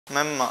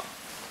Ma'am,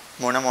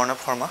 my name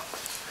is Arnab.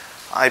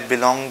 I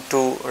belong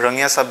to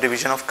Rangia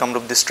subdivision of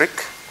Kamrup district.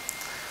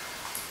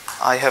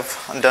 I have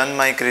done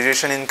my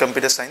graduation in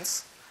computer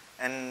science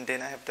and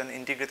then I have done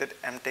integrated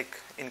MTech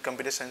in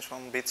computer science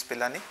from BITS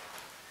Pilani.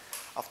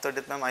 After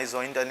that, ma'am, I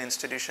joined an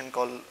institution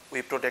called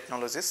Wipro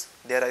Technologies.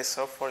 There I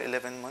served for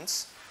 11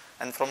 months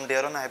and from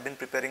there on I have been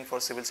preparing for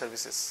civil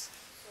services.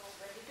 So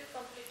when did you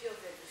complete your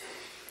graduation?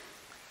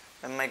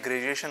 And my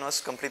graduation was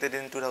completed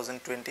in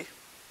 2020.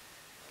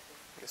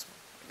 Yes, ma'am.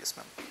 Yes,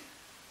 ma'am.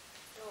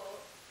 So,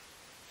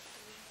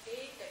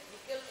 এই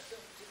technical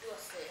যেটো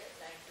আছে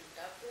লাইনটো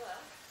তাৰ পৰা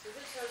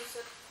civil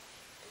সার্ভিসত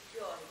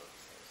কিয় আহিব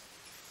বিচাৰিছে?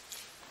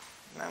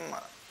 Ma'am,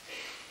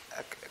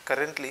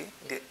 currently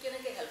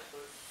কেনেকৈ হেল্প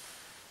কৰিব?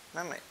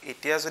 Ma'am,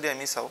 এতিয়া যদি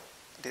আমি চাও,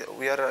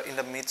 we are in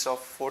the midst of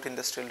fourth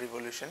industrial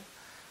revolution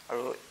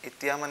আৰু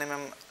এতিয়া মানে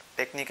ma'am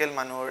টেকনিক্যাল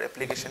মানুহৰ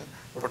এপ্লিকেশন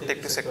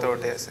প্ৰত্যেকটো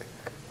সেক্টৰতে আছে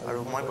আৰু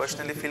মই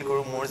পাৰ্সোনালি ফিল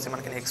কৰো মোৰ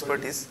যিমানখিনি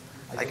এক্সপাৰ্টিজ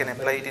I can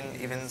apply it in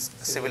even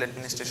civil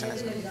administration as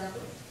well.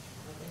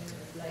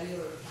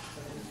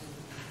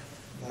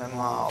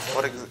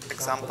 For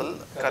example,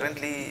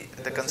 currently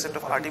the concept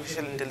of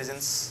artificial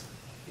intelligence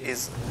is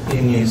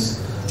in use.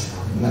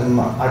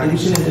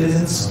 Artificial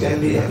intelligence can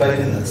be applied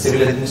in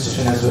civil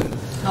administration as well.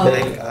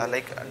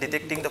 Like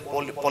detecting the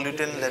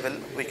pollutant level,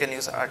 we can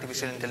use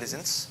artificial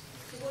intelligence.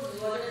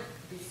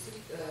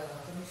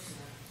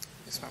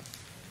 Yes, ma'am.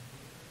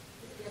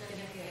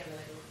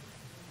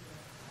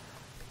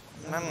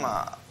 Ma'am,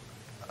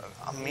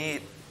 me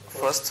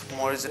first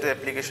more is to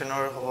application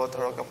or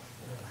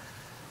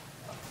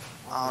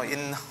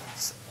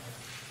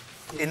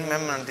in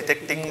ma'am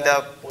detecting the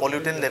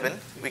pollutant level,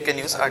 we can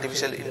use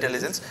artificial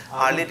intelligence.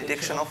 Early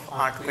detection of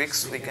earthquakes,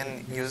 we can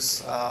use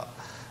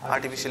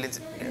artificial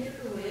intelligence.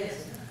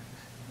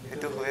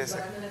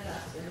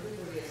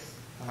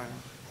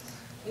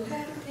 You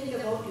have to think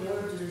about your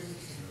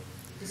jurisdiction,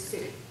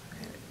 district.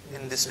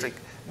 In district,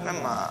 ma'am.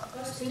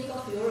 First think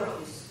of your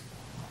office.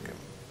 Okay.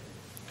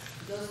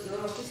 Because your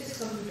office is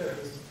computer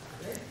based,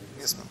 right?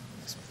 Yes, ma'am.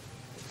 Yes, ma'am.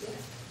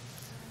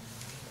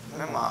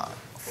 Yeah. Ma'am,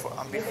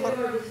 before. Have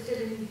you ever visited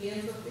in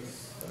PM's office,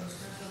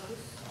 Commissioner's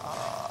office?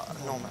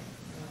 No, ma'am.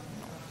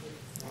 No,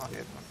 not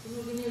yet, ma'am.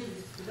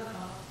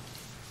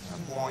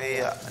 মই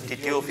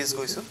DTO office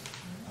গৈছো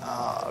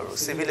আৰু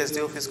civil SD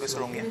office গৈছো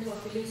ৰঙিয়া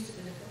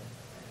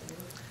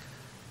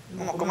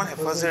অকমান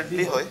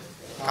হেফাজতলি হয়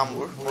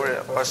কামবোৰ মোৰ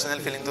personal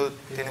ফিলিংটো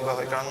তেনেকুৱা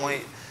হয় কাৰণ মই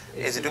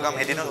এজিটো কাম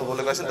এদিনত হ'ব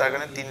লগা আছিল তাৰ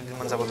কাৰণে 3 দিন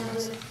মান যাব লগা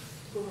আছিল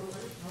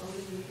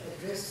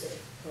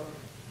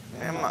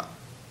ma'am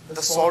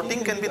the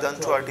sorting can be done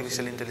through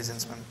artificial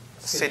intelligence ma'am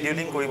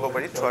scheduling কৰিব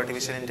পাৰি through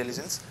artificial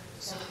intelligence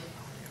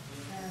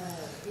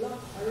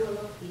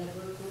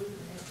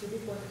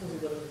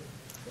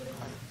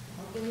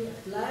how can you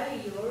apply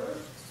your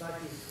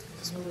expertise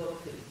in your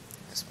field?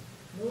 Yes, ma'am.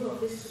 More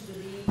office to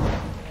be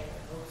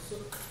also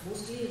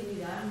mostly we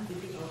run with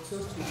the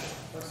outsourced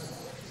persons.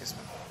 Yes,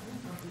 ma'am.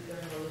 Computer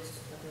knowledge,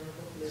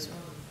 Yes,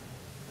 ma'am.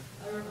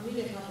 और अभी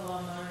देखा तो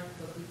हमारे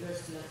computers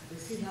like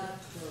बेसिकहाट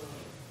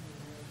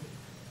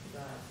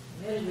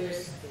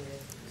malwares है,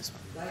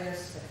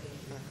 virus है,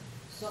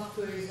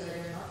 softwares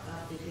are not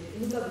updated,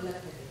 इनका बिल्ला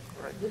है.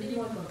 Very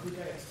more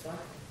computer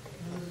expert,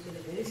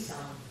 technologically very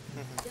sound.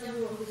 क्या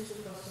वो office to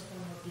process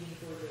from what we need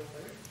to do,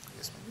 right?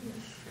 Yes, ma'am.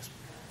 Yes,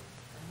 ma'am.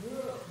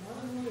 More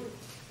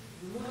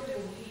remotely,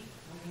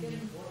 we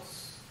can watch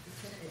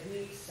each and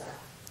every stuff.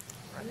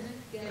 And then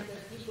can the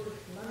people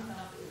learn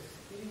how to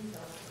experience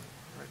out.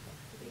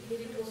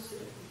 It was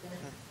you can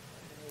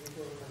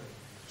go over it.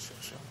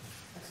 Sure.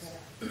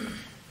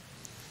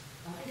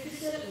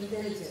 Artificial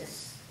intelligence.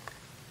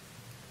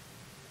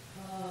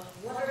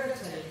 What are the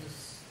challenges?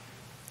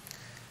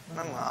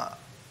 Ma'am,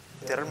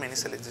 there are many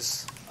challenges.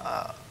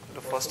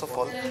 First of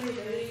all,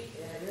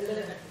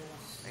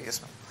 yes,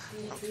 ma'am.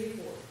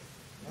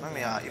 Ma'am,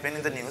 even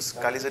in the news,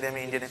 kali jodi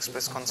ami Indian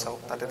Express kon saw,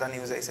 tate ta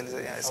news aisile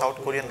South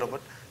Korean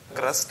robot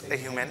crushed a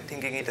human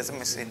thinking it as a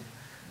machine.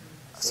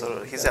 So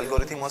his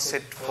algorithm was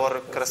set for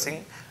crushing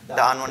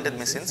the unwanted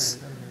machines.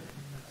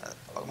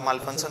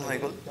 Malfunction hoi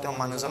gol, te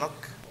manujonok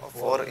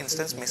for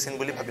instance machine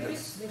boli bhabilo.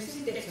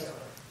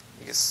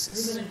 Yes,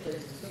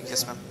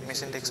 ma'am.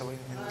 Machine takes over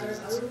human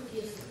intelligence.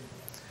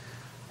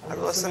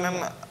 আৰু আছে মেম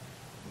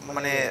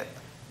মানে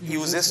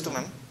uses two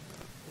মেম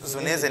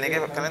জুনে যেনেকে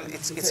কাৰণ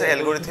it's a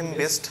algorithm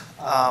based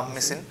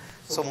machine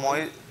so মই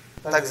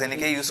তাক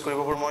যেনেকে use কৰিব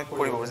পাৰো মই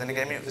কৰিব পাৰো যেনেকে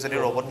আমি যদি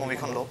ৰবট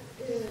মুভিখন লও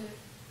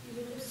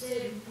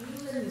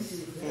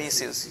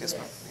misuse yes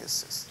ma'am yes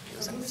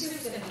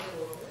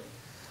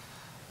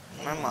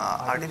ma'am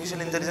artificial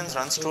intelligence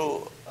runs through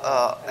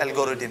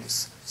algorithms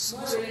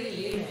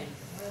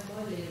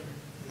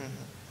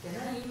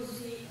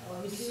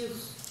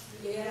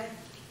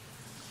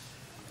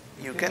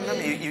you can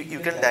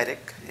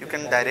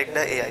direct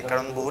the AI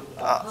karon bahut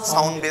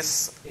sound based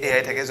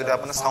AI thake jodi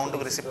apuna sound to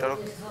receptor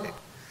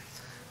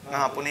na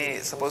apuni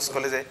suppose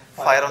kole je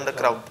fire on the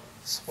crowd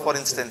for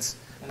instance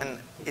and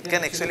it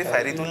can actually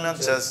fire it will not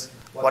judge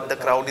what the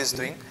crowd is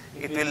doing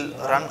it will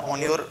run on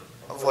your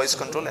voice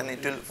control and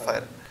it will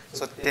fire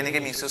so tenike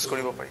misuse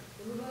koribo pari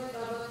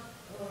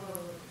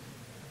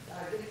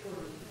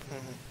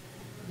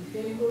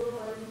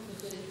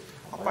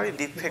পাৰি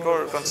ডিপফেকৰ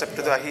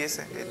কনসেপ্টটো আহি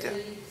আছে এতিয়া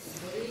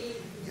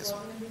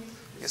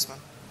yes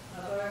ma'am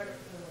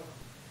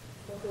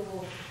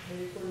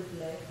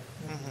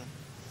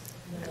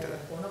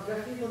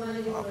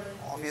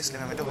obviously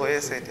ma'am এটা হৈ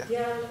আছে এতিয়া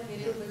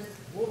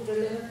বহুত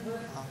ৰিলেভেন্ট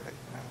হয়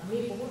আমি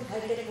বহুত হাই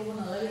টেক হ'ব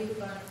নালাগে এইটো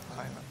কাৰণ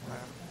হয় ma'am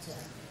আচ্ছা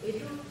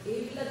এইটো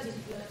এইবিলাক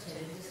যিবিলাক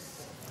চ্যালেঞ্জেছ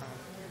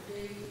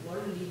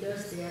world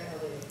leaders they are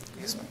aware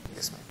yes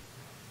ma'am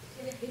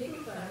এইটো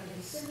কাৰণ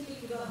ৰিসেন্টলি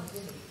কিবা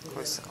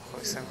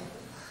হৈছে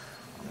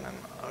ma'am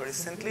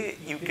ৰিসেন্টলি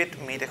ইউকেট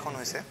মিট এখন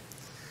হৈছে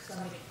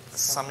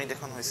সামিট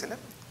এখন হৈছিলে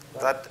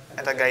তাত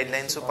এটা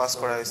গাইডলাইনসো পাস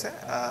কৰা হৈছে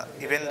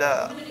even the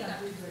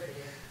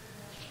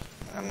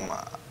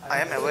I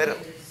am aware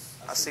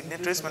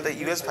signatories when the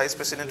US Vice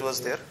President was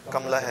there,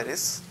 Kamala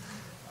Harris.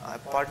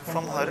 Apart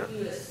from her,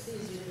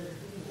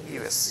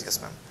 US, yes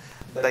ma'am.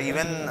 The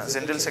UN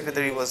General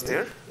Secretary was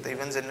there.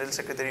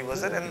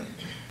 And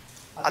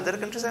other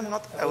countries I am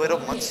not aware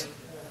of much.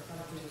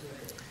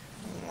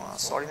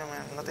 Sorry ma'am, I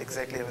am not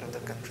exactly aware of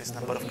the countries,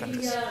 number of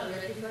countries.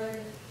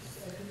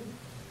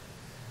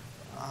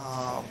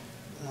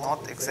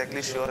 Not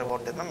exactly sure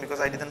about that ma'am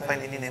because I didn't find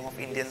any name of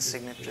Indian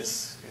signatories.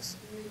 Yes.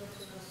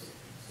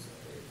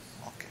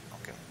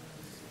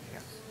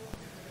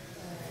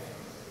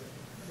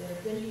 There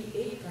are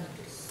 28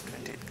 countries.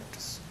 28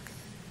 countries.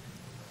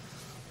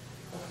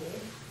 Okay.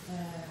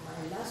 My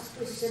last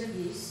question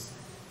is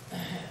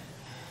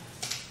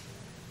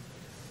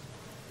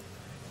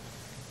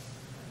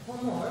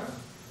Honor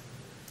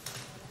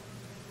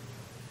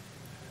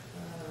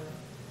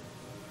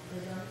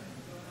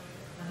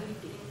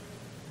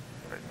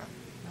Right ma'am.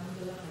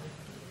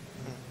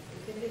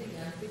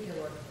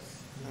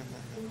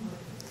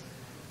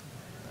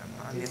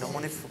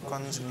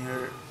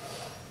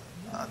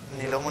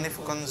 Nilamani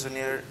Fukan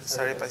Junior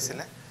Sari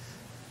Paisile.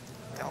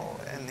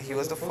 And he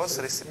was the first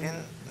recipient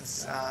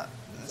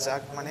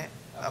Jack Mane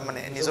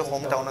in his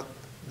hometown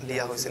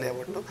Dia Hosile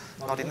award to,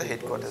 not in the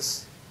headquarters.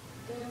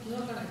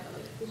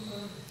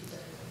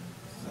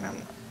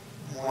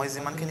 মই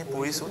যিমানখিনি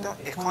পঢ়িছোঁ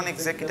এখন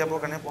exact কিতাপৰ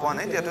কাৰণে পোৱা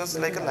নাই that was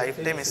like a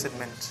lifetime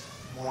achievement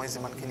মই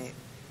যিমানখিনি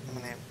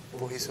মানে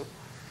পঢ়িছোঁ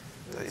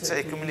it's an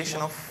accumulation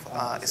of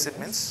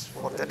achievements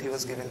for that he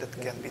was given that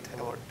Gyanpith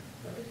award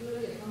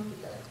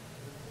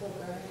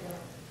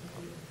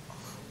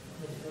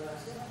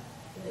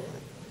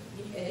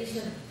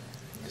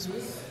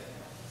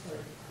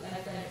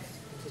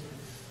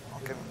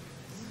okay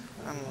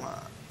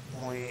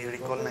মই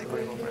ৰিকল নাই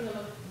কৰিব পাৰিম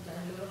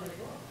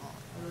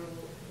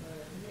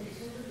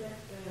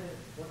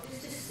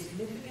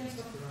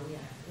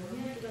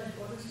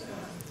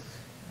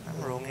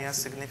Rongia's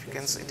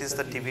significance, it is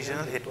the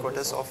divisional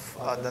headquarters of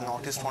the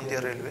Northeast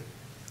Frontier Railway.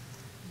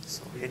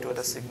 So it was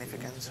a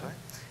significance, right?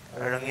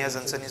 Rongia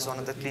Junction is one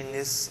of the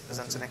cleanest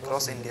junction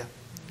across India.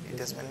 It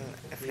has been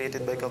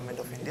affiliated by Government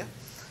of India.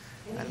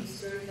 And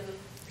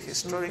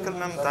historical,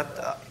 ma'am, that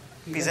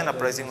peasant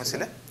uprising was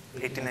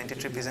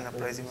 1893 peasant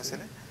uprising was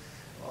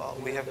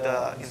we have the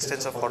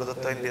instance of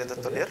Horodatta and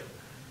Biradatta there.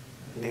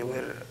 They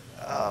were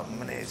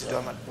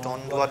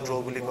Dondua Draw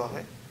বুলি কোৱা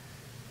হয়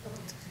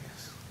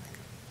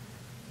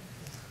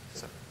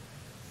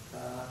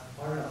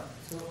Arnab,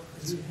 so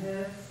you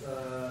have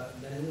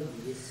done your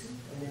BSc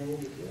and then you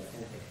did your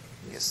MTech.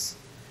 Yes.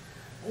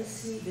 I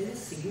see there is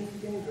a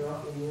significant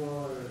drop in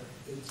your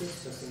HS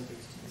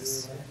percentage. Yes.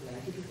 You have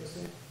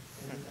 92%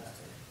 in last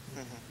time.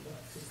 But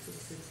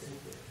 66 and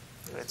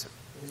Right, sir.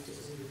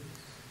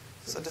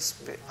 So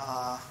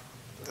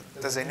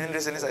the genuine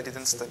reason is I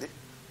didn't study.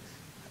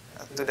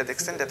 To that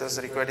extent, that was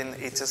required in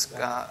HS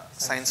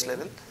science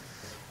level.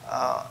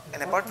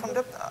 And apart from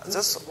that,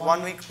 just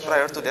 1 week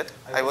prior to that,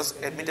 I was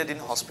admitted in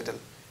hospital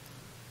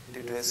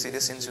due to a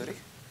serious injury.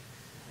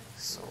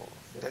 So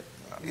that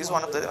is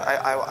one of the,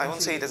 I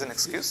won't say it as an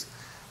excuse.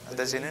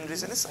 The genuine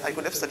reason is I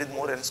could have studied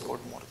more and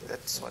scored more.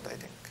 That's what I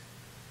think.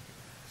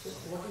 So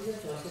what is your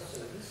choice of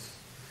service?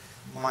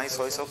 My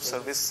choice of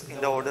service in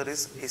the order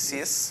is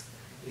ACS,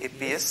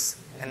 APS,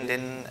 and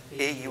then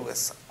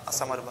AUS,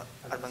 Assam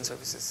Urban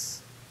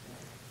Services.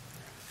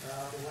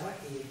 Why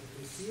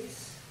ACS?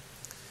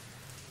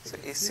 So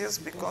ACS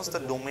because the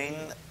domain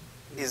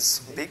is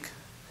big.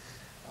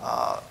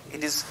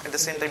 It is at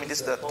the same time it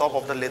is the top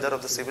of the ladder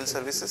of the civil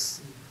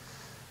services.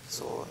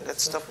 So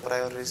that's the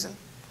prior reason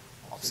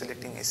of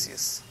selecting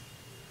ACS.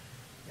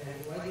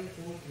 And why do you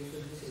think you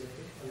should be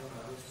selected among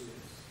other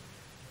students?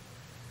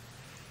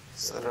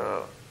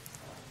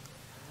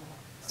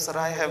 Sir,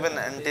 I have an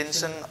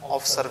intention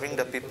of serving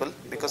the people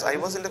because I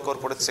was in the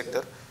corporate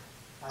sector.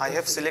 I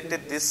have selected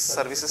this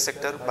services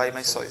sector by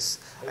my choice.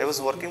 I was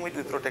working with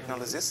Wipro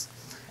Technologies.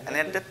 And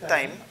at that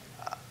time,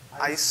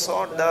 I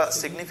saw the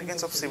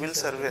significance of civil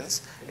servants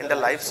in the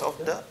lives of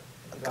the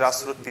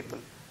grassroots people.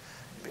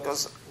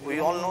 Because we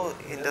all know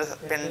in the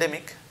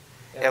pandemic,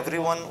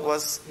 everyone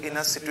was in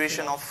a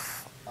situation of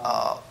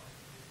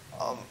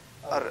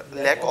a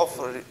lack of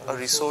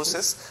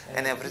resources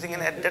and everything.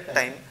 And at that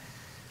time,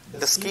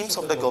 the schemes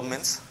of the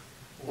governments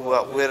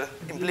were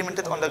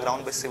implemented on the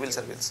ground by civil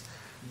servants.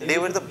 They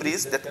were the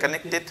bridge that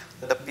connected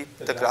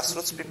the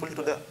grassroots people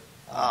to the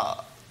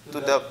to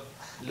the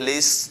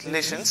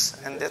legislations,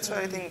 and that's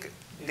why I think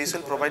this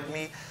will provide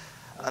me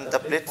the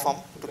platform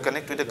to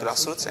connect with the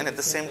grassroots and at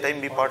the same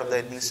time be part of the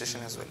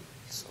administration as well.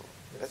 So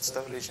that's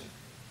the vision.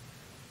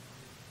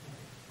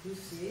 You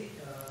say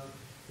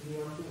you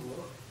want to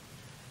work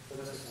for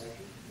the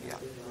society. Yeah.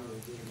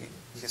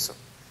 Yes, sir.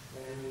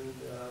 And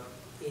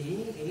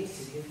any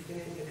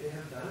significant thing that you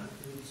have done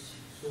which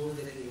shows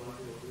that you want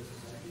to work for the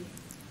society?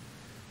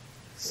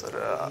 Sir,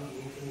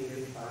 anything you have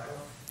been part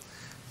of?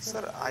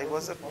 Sir, I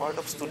was a part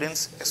of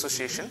Students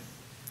Association.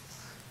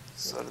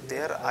 So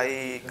there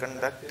I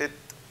conducted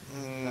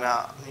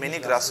many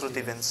grassroots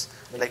events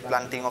like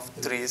planting of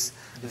trees,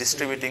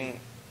 distributing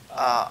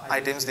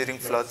items during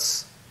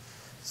floods.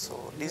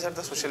 So these are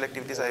the social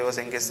activities I was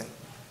engaged in.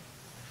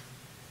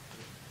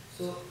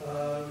 So,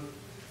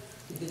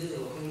 this is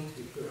working in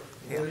Tripura.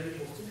 Yeah. Where are you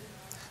posted?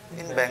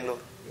 In Bangalore.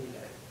 In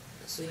Bangalore.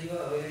 So you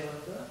are aware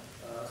of the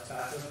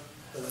startup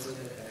culture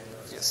at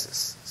Bangalore. Yes,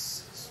 yes,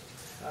 yes.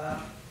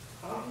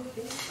 How do you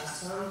think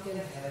Assam can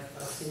have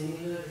a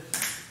similar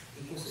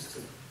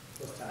ecosystem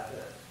for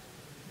startups?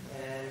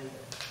 And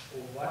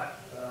what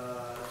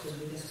should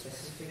be the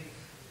specific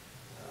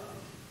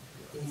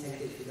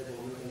incentives that the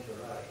government can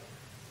provide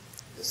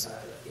to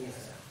startups in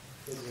Assam?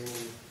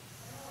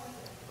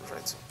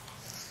 Right.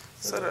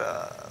 Sir,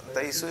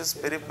 the issue is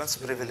very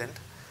much prevalent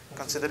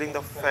considering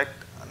the fact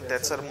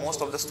that sir,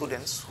 most of the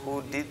students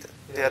who did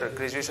their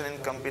graduation in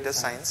computer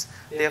science,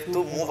 they have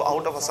to move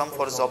out of Assam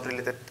for job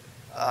related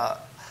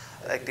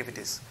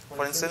activities.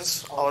 For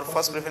instance, our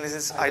first preference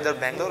is either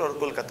Bangalore or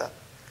Kolkata.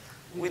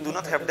 We do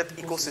not have that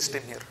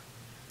ecosystem here.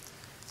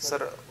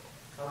 Sir,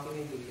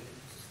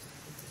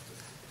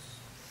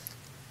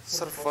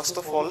 first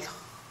of all,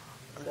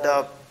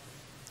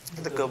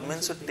 the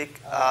government should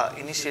take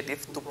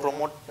initiative to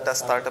promote the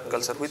startup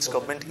culture, which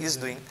government is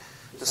doing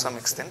to some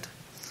extent.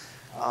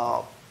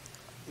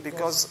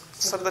 Because,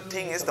 sir, the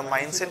thing is, the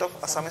mindset of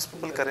Assamese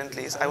people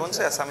currently is, I won't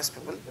say Assamese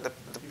people, the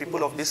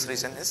people of this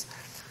region is,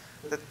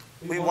 that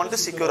we want to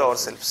secure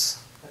ourselves.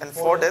 And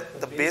for that,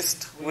 the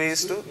best way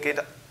is to get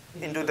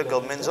into the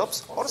government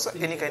jobs or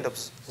any kind of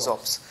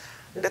jobs.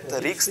 That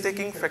the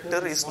risk-taking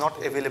factor is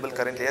not available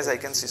currently, as I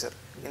can see, sir.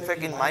 In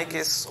fact, in my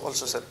case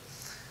also, sir,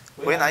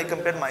 when I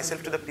compare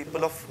myself to the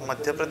people of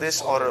Madhya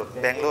Pradesh or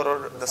Bangalore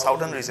or the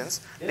southern regions,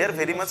 they are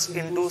very much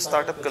into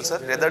startup culture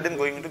rather than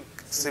going into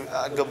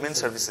government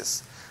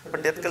services.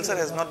 But that culture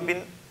has not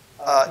been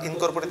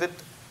incorporated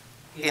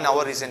in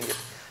our region yet.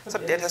 So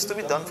that has to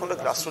be done from the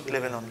grassroots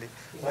level only,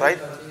 right?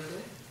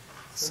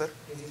 Sir?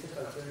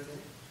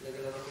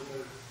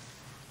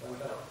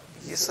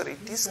 Yes, sir,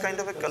 it is kind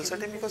of a culture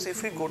thing because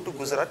if we go to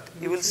Gujarat,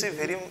 you will see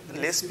very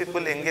less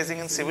people engaging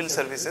in civil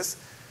services.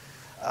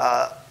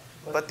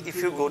 But if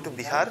you go to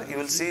Bihar, you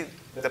will see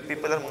the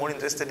people are more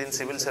interested in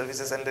civil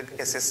services and the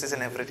SSCs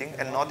and everything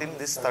and not in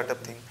this startup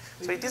thing.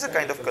 So it is a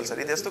kind of culture.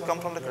 It has to come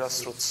from the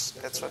grassroots.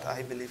 That's what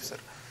I believe, sir.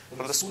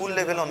 From the school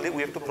level only,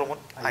 we have to promote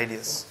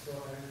ideas.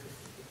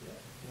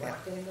 Yeah.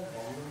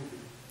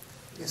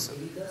 Yes, sir.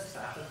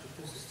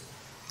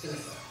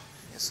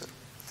 Yes, sir.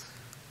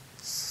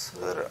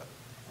 Sir,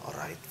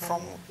 right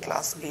from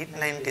class 8,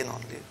 9, 10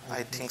 only,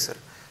 I think, sir,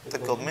 the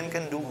government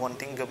can do one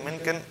thing.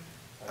 Government can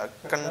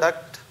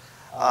conduct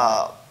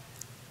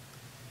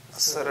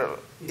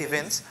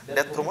events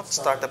that promote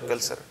startup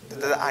culture.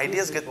 The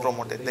ideas get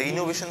promoted, the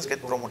innovations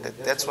get promoted.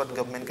 That's what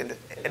government can do.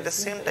 At the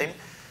same time,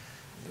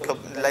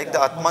 like the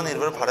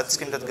Atmanirbhar Bharat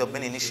scheme that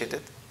government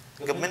initiated,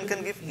 government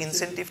can give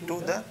incentive to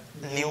the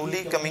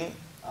newly coming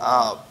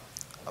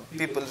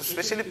people,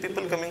 especially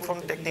people coming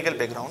from technical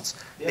backgrounds.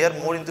 They are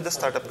more into the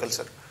startup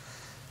culture.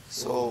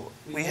 So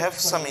we have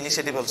some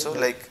initiative also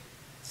like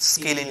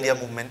Skill India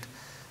movement.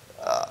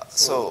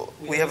 So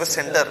we have a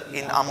center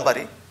in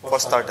Ambari for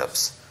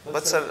startups.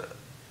 But sir,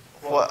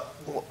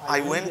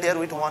 I went there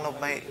with one of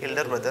my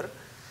elder brother,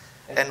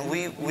 and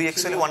we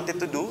actually wanted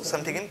to do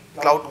something in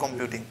cloud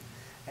computing.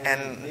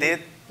 And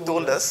they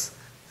told us,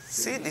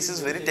 see, this is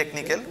very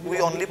technical. We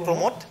only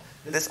promote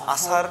this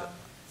asar,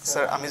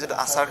 sir, ami jeta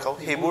asar khao,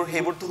 hebur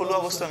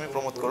tholuwa bostu ami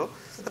promote koro.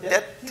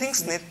 That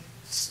things need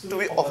to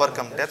be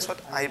overcome. That's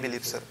what I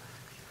believe, sir.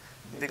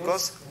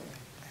 Because,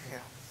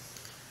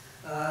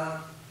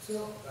 yeah.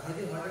 So, have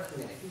you heard of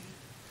Netflix?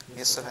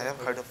 Yes, sir, I have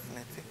heard of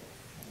Netflix.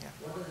 Yeah.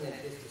 What does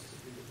Netflix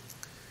do?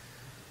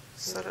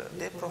 Sir,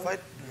 they provide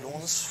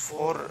loans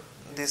for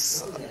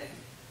this.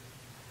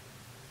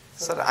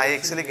 Sir, I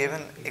actually gave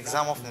an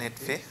exam of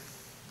Netflix.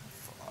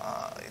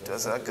 It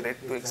was a grade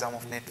 2 exam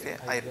of Netflix.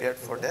 I appeared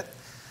for that.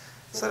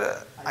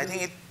 Sir, I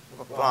think it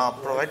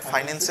provides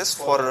finances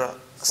for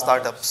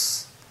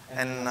startups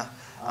and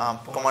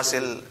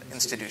commercial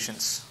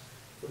institutions.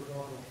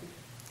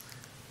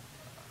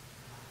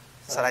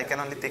 Sir, I can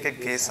only take a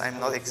guess. I am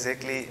not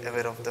exactly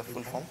aware of the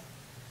full form.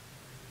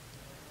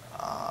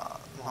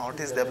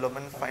 Northeast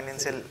Development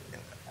Financial.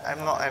 I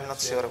am not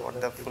sure about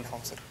the full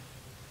form, sir.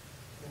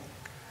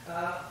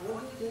 What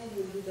do you think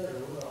will be the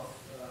role of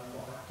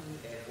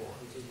Guwahati Airport,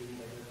 which is being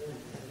developed in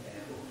the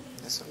airport?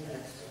 Yes, sir.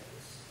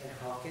 And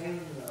how can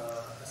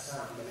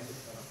Assam benefit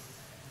from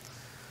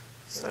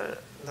it? Sir,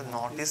 the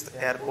Northeast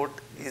Airport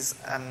is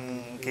a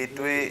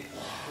gateway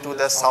to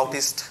the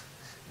Southeast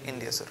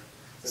India, sir.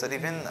 Sir,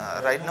 even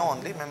right now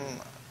only, ma'am,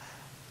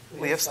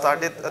 we have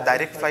started a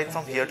direct flight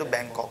from here to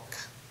Bangkok.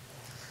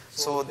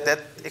 So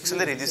that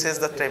actually reduces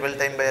the travel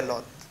time by a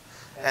lot.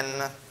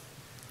 And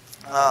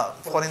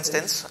for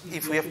instance,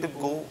 if we have to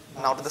go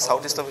now to the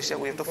Southeast of Asia,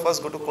 we have to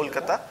first go to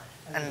Kolkata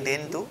and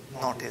then to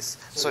Northeast.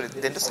 Sorry,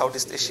 then to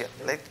Southeast Asia,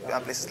 like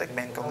places like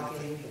Bangkok.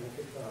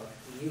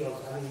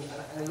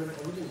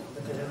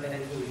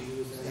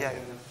 Yeah.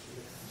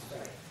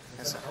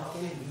 Yes, sir. How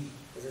can we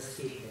as a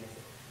state benefit?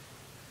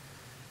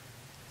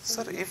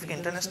 Sir, if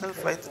international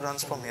flight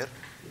runs from here,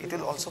 it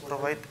will also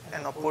provide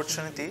an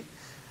opportunity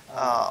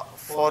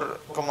for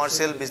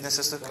commercial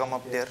businesses to come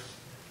up there.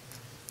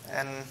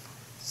 And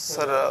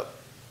sir,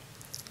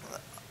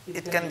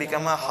 it can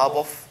become a hub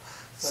of,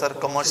 sir,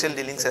 commercial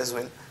dealings as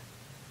well.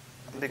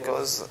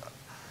 Because,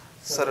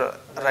 sir,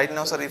 right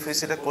now, sir, if you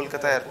see the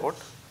Kolkata airport,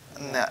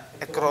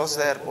 across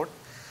the airport,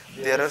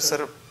 there are,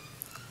 sir,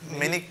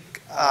 many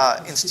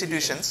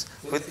institutions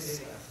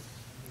with.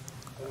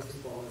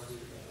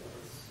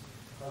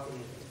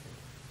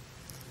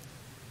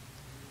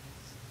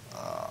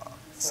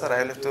 Sir,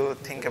 I will have to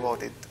think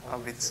about it a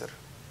bit, sir.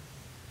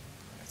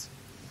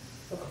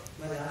 Okay,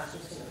 my last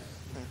question is,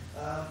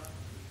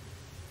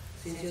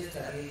 since you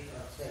studied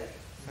outside,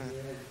 you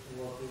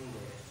are working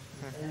there,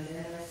 and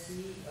then I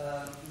see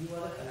you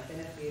are a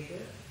content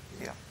creator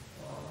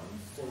on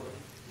Spotify.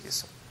 Yes,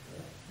 sir.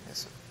 Yes,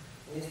 sir.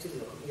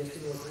 You're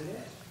still working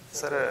there?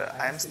 Sir,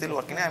 I am still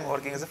working. I am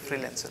working as a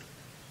freelancer.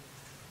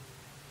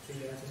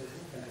 Freelancer as a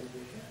content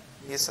creator?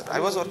 Yes, sir. I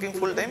was working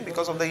full time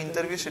because of the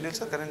interview schedule,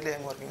 sir. Currently, I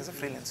am working as a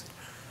freelancer.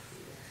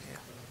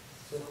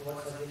 So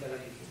what subject are you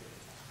teaching?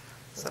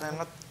 Sir, I am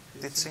not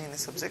teaching any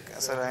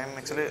subject. Sir, I am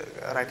actually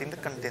writing the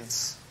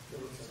contents.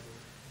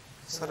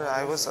 Sir,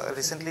 I was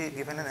recently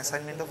given an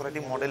assignment of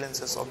writing model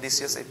answers of this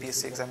year's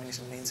APSC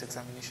examination, mains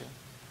examination.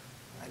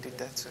 I did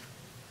that, sir.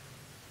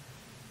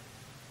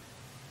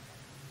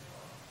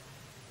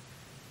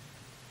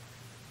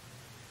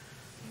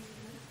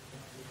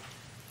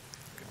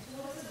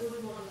 What's a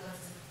good model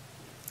answer?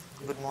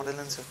 Good model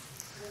answer.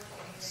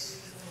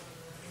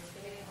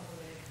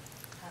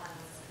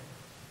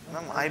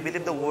 Ma'am, I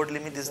believe the word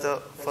limit is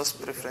the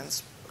first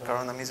preference.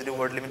 Karon ami jodi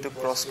word limit to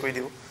cross koi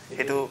diu,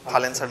 hetu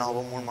bhal answer na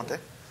hobo mor mote.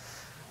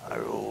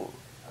 Aru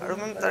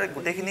ma'am tar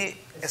gotekhini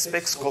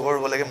aspects cover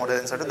hobo lage model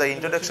answer to. The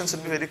introduction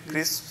should be very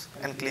crisp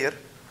and clear,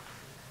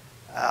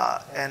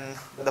 and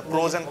the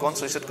pros and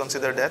cons we should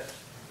consider that,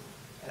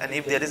 and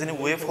if there is any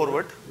way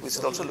forward, we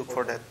should also look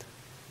for that.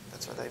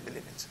 That's what I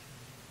believe in, sir.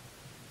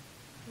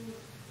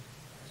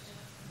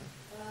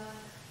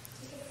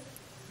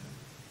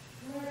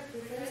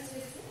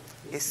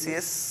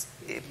 ACS,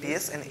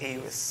 APS and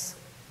AUS.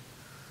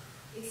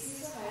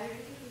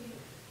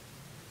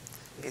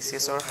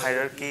 ACS or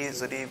hierarchy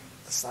jodi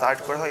start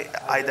kora hoy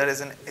either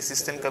as an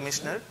assistant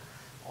commissioner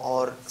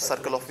or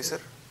circle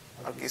officer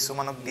or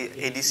kisumanok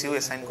ADCO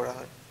assign kora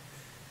hoy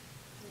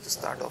to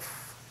start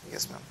off.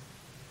 Yes, ma'am.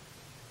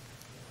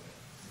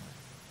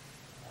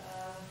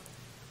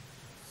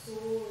 So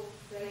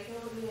right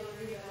now we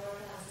already have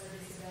our answer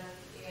is that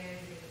AI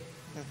related.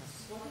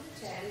 What are the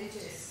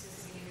challenges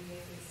basically we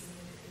are facing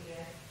with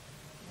AI?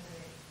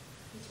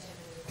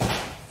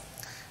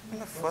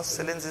 The first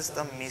challenge is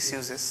the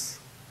misuse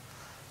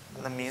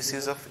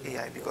of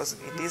AI, because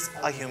it is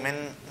a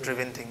human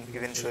driven thing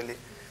eventually.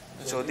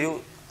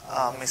 Jodio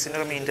machine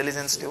ko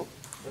intelligence do,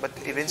 but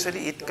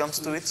eventually it comes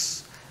to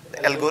its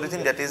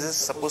algorithm that is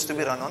supposed to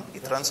be run on,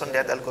 it runs on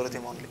that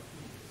algorithm only.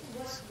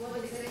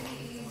 What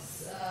exactly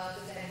is the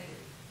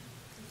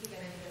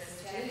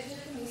challenge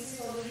to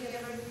misuse already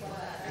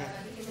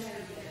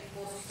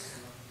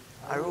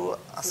আৰু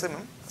আছে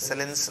মেম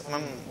challenge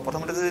মেম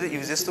প্ৰথমতে যদি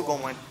ইউজেছটো কম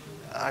হয়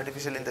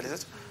artificial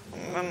intelligence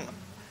মেম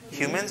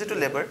human যিটো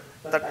labour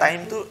তাৰ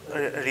টাইমটো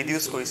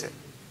reduce কৰিছে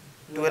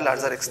two এ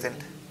larger extent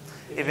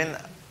even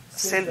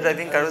self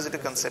driving কাৰৰ যিটো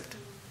কনচেপ্ট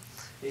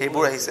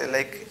সেইবোৰ আহিছে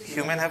like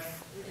human have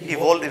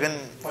evolve even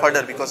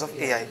further because of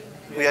A I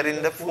we are in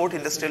the fourth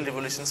industrial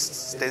revolution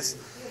stage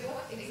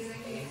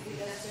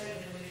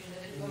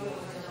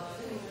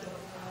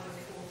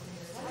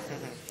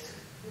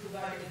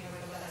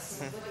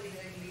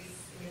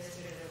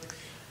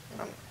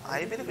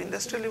I believe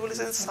industrial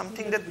revolution is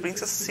something that brings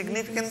a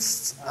significant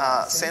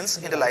sense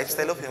in the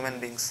lifestyle of human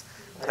beings.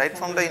 Right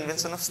from the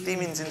invention of steam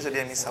engines, jodi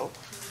ami sao,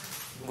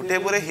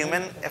 gutebore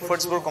human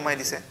efforts bor komai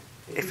dise,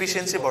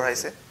 efficiency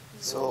badhaise.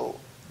 So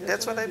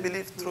that's what I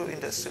believe through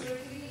industrial.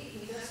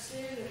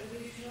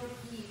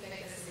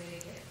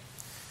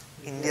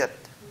 India,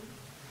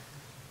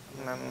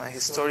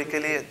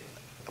 historically,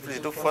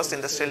 the first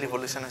industrial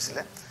revolution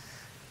hoisile.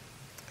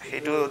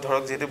 Hetu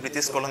dhorok jetu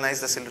British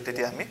colonized asil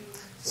tetia ami.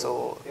 So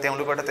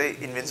তেওঁলোকৰ তাতে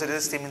invention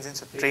steam engine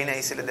train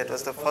আহিছিলে, that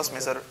was the first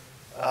major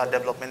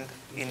development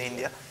in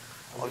India.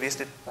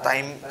 Obviously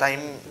time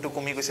to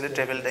কমি গৈছিলে,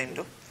 travel time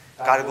to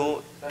cargo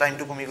time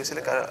to কমি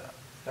গৈছিলে,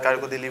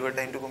 cargo deliver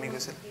time to কমি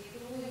গৈছিলে,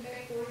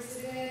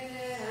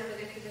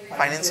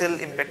 financial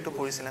impact to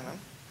পৰিছিলে মেম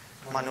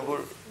মানুহবোৰ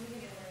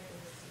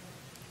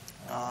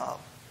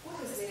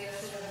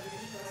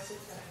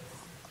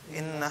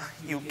in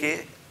UK,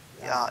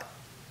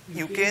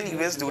 UK and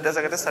US দুটা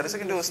জায়গাতে ষ্টাৰ্ট হৈছে,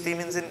 কিন্তু ষ্টিম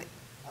ইঞ্জিন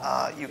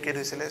UK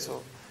হৈছিলে, চ'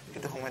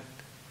 সেইটো সময়ত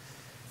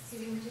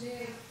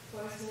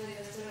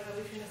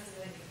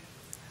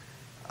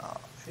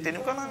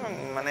তেনেকুৱা নহয়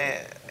মানে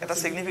এটা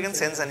ছিগনিফিকেণ্ট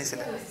চেঞ্জ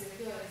আনিছিলে।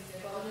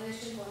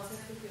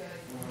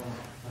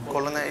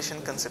 কলনাইজেশ্যন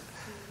কনচেপ্ট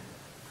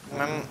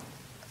মেম,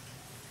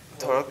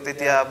 ধৰক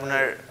তেতিয়া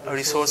আপোনাৰ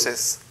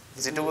ৰিচোৰ্চেছ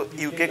যিটো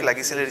ইউকেক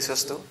লাগিছিলে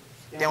ৰিচোৰ্চটো,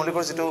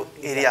 তেওঁলোকৰ যিটো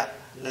এৰিয়া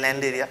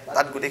লেণ্ড এৰিয়া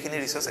তাত গোটেইখিনি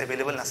ৰিচোৰ্চ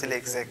এভেইলেবল নাছিলে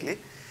একজেক্টলি,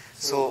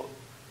 চ'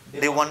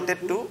 দে ৱান্টেড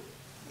টু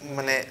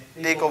মানে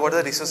take over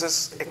the resources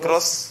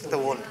across the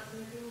world.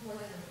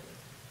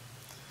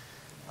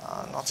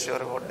 Not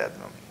sure about date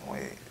মেম,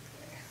 মই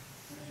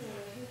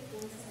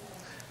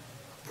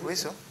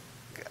বুজিছোঁ।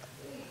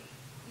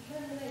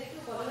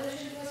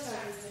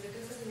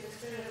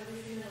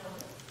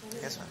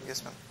 Yes ma'am, yes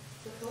ma'am.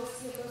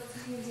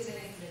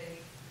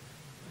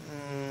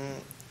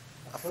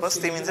 First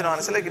steam engine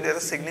আনিছিলে, কিন্তু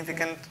এটা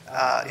significant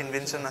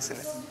invention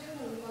আছিলে।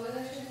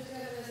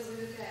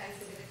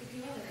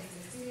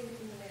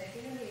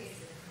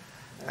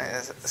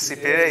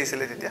 চিপেৰে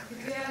আহিছিলে তেতিয়া।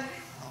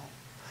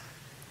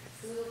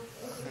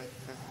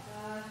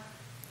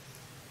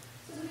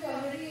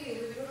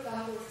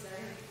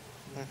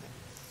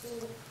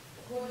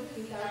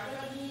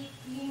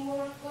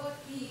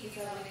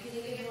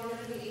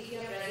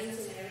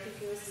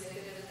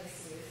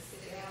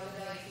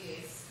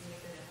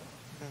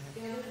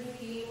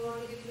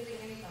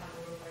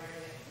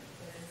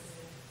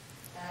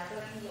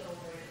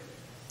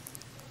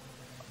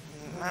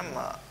 মেম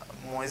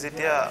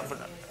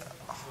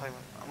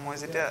মই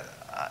যেতিয়া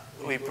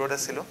উইপ্ৰত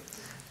আছিলোঁ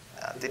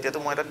তেতিয়াতো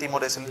মই এটা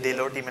টিমত আছিলোঁ,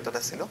 ডেলৰ টিম এটাত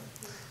আছিলোঁ।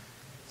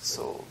 চ'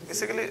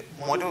 বেচিকেলি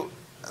মইতো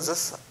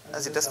জাষ্ট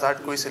যেতিয়া ষ্টাৰ্ট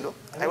কৰিছিলোঁ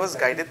I was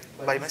guided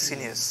by my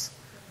seniors,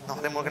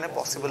 নহ'লে মোৰ কাৰণে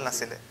পচিবল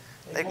নাছিলে।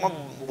 লাইক মই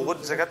বহুত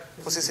জেগাত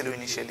ফচিছিলোঁ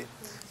ইনিচিয়েলি,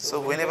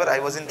 চ' when ever I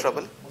was in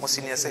trouble মোৰ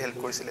চিনিয়ৰ্ছে হেল্প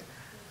কৰিছিলে।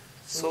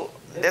 চ'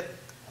 date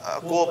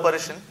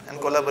cooperation and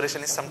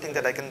কলাবৰেশ্যন is something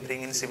date I can bring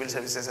in civil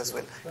services age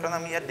well. কাৰণ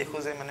আমি ইয়াত দেখোঁ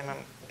যে মানে মেম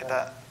এটা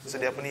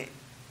যদি আপুনি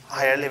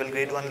হায়াৰ লেভেল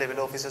গ্ৰেড 1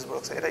 লেভেলৰ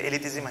অফিচাৰ্ছবোৰক চাই এটা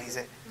এলিটিজিম আহি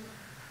যায়।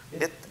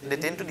 They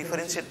tend to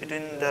differentiate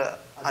between the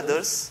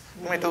others.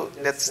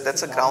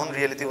 That's a ground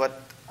reality what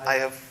I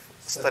have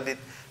studied.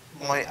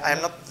 I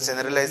am not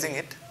generalizing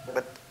it,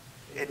 but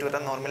it would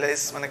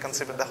normalize when I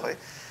consider the high.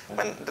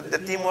 When the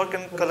teamwork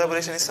and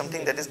collaboration is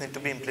something that is need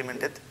to be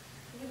implemented.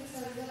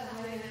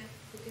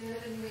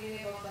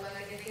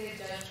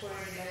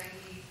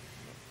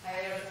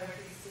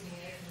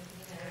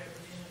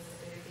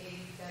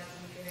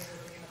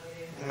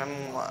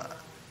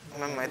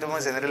 এইটো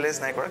মই generalise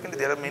নাই কৰা, কিন্তু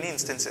there R many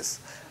ইনষ্টেঞ্চেছ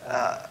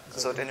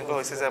য'ত এনেকুৱা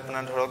হৈছে যে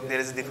আপোনাৰ ধৰক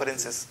দেয়াৰ ইজ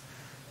ডিফাৰেঞ্চেছ,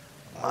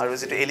 আৰু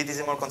যিটো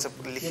এলিটিজিমৰ কনচেপ্ট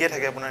লিখিয়ে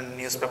থাকে আপোনাৰ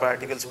নিউজ পেপাৰ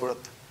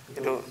আৰ্টিকেলছবোৰত,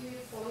 এইটো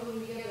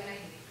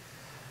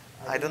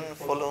I don't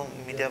follow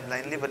media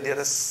blindly, but there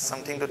is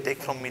something to take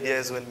from media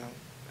as well, ma'am.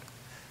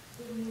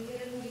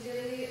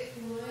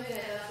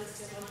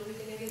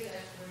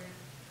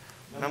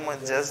 Ma'am, মই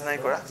জাজ নাই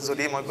কৰা,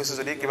 যদি মই কৈছোঁ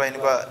যদি কিবা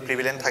এনেকুৱা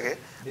প্ৰিভিলেণ্ট থাকে,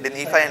 then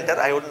if I enter,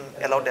 I wouldn't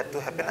allow that to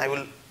happen. I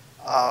will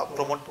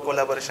promote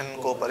collaboration and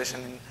cooperation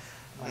in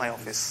my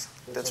office.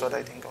 That's what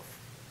I think of.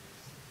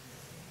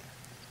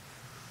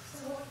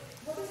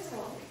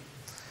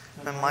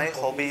 Ma'am, my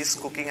hobby is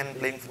cooking and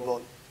playing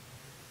football.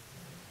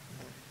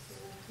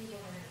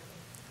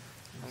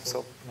 So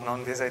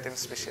non-veg items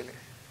especially.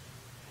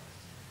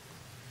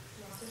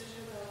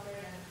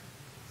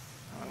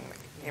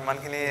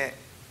 ইমানখিনি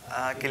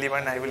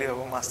কিলিবাৰ নাই বুলি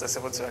ভাবোঁ master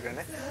চেফত যোৱাৰ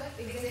কাৰণে।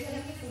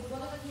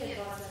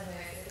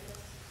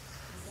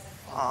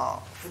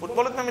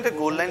 ফুটবলত মেম এতিয়া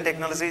goal line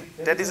technology,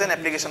 that is an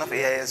application of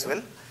AI age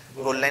well.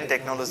 Goal line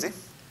technology,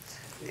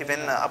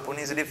 even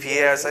আপুনি যদি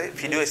VAR চাই,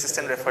 ভিডিঅ'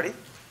 এছিষ্টেণ্ট ৰেফাৰী,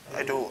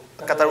 এইটো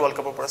কাটাৰ ৱৰ্ল্ড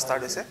কাপৰ পৰা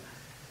ষ্টাৰ্ট হৈছে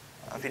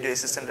ভিডিঅ'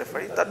 এছিষ্টেণ্ট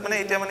ৰেফাৰী। তাত মানে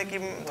এতিয়া মানে কি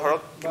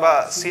ধৰক কিবা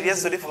চিৰিয়াছ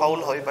যদি ফাউল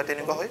হয় বা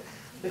তেনেকুৱা হয়,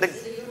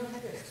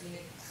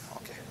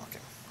 okay okay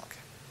okay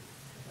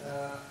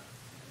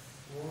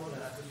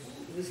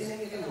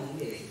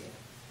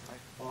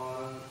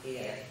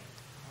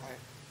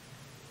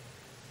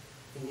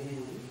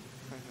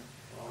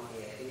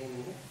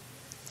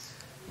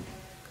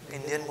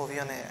Indian movie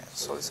on a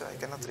sorry sir, I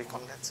cannot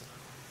recall that sir.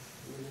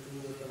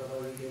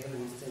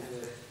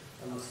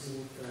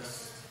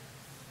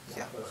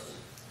 Yeah,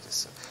 yes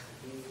sir.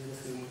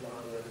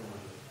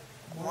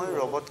 মই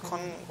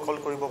ৰবটখন কল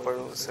কৰিব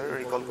পাৰোঁ ছাৰ,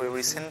 ৰিকল কৰিব,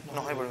 ৰিচেণ্ট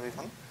নহয় বাৰু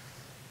এইখন।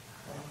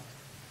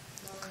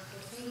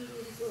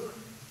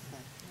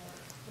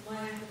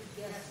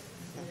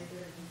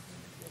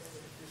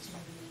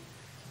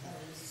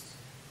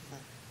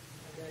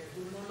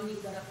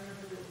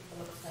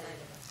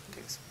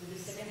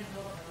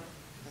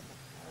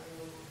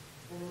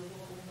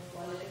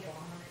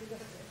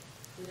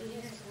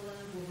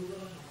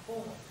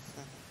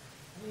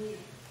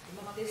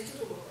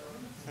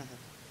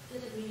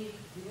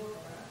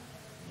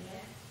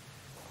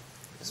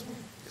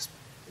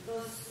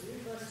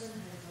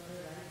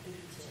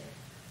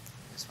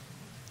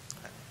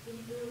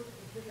 কিন্তু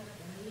এটা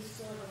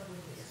জার্নালিস্টৰ লগত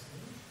বহি আছে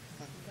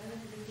সেইকাৰণে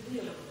তুমি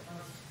ল'ব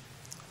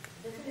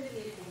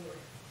ডেফিনেটলি কৰিব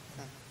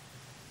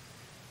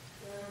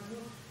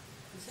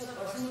পিছত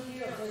পাৰ্চনেলিটি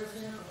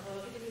অবজাৰভেশ্যনৰ কথা হ'ল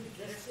কি তুমি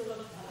ড্ৰেছটো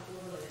অলপ ভাল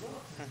কৰিব লাগিব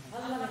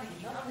ভাল মানে কি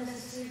নট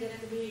নেচেচাৰী ডেট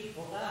তুমি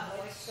বগা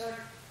হোৱাইট চাৰ্ট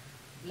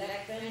ব্লেক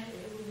পেণ্ট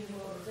এইবোৰ পিন্ধিব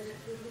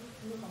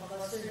কোনো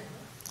কম্পালচৰি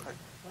নহয়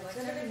হোৱাইট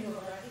চাৰ্ট পিন্ধিব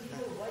পাৰা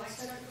কিন্তু হোৱাইট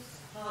চাৰ্ট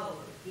চাফা হ'ব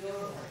পিয়'ৰ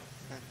হয়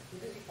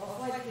যদি অফ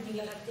হোৱাইট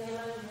পিন্ধিলা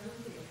তেতিয়াহ'লে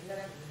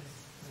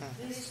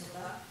প্লিজ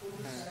থকা ফুল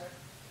চাৰ্ট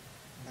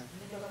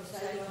এনেকুৱা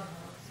বিচাৰি লোৱা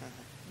নহয়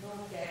নো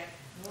কেপ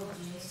নো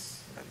জিন্স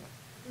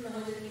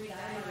নহয় যে তুমি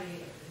টাই মাৰি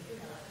সেইটো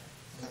নালাগে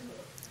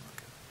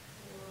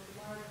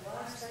তোমাৰ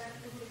ৱাৰ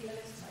ষ্টাইলটো ঠিক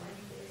লাগে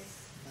স্মাইলিং ফেচ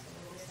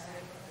চবকে চাই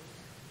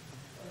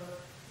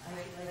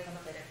আই কণ্টেক্ট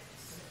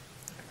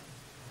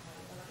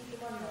বাকী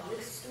তোমাৰ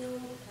নলেজটো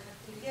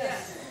ঠিকে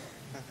আছে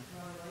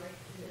তোমাৰ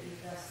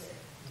হেৰিটা আছে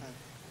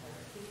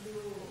কিন্তু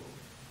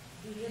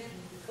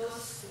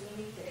বিকজ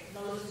তুমি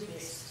টেকনলজি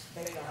বেছড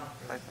বেকগ্ৰাউণ্ড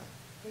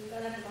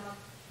সেইকাৰণে তোমাক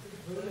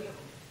ধৰি ল'ব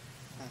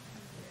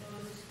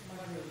টেকনলজি তোমাৰ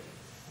ধৰি ল'ব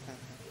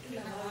এইটো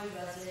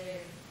নাভাবিবা যে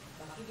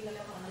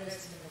বাকীবিলাকক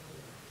আণ্ডাৰষ্টেণ্ড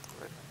নকৰিব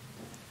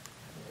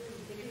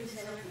সেইটো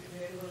হিচাপত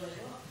প্ৰিপেয়াৰ কৰিব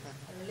লাগিব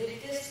আৰু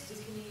লেটেষ্ট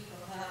যিখিনি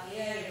কথা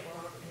AI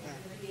ৰেকৰ্ড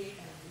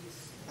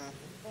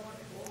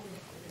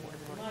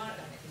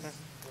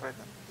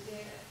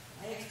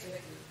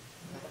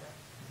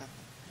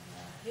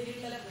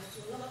সেইবিলাক বস্তু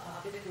অলপ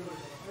আপডেট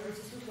কৰিব আৰু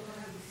যিটো কথা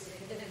দিছে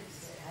সেইটা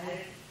দিছে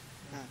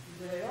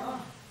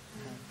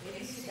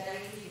APSC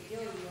ডাইৰেক্টলি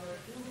কেতিয়াও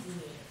টু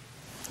জুনিয়ৰ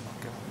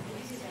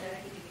APSC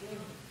ডাইৰেক্টলি কেতিয়াও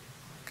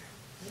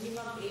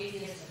মিনিমাম 8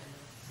 years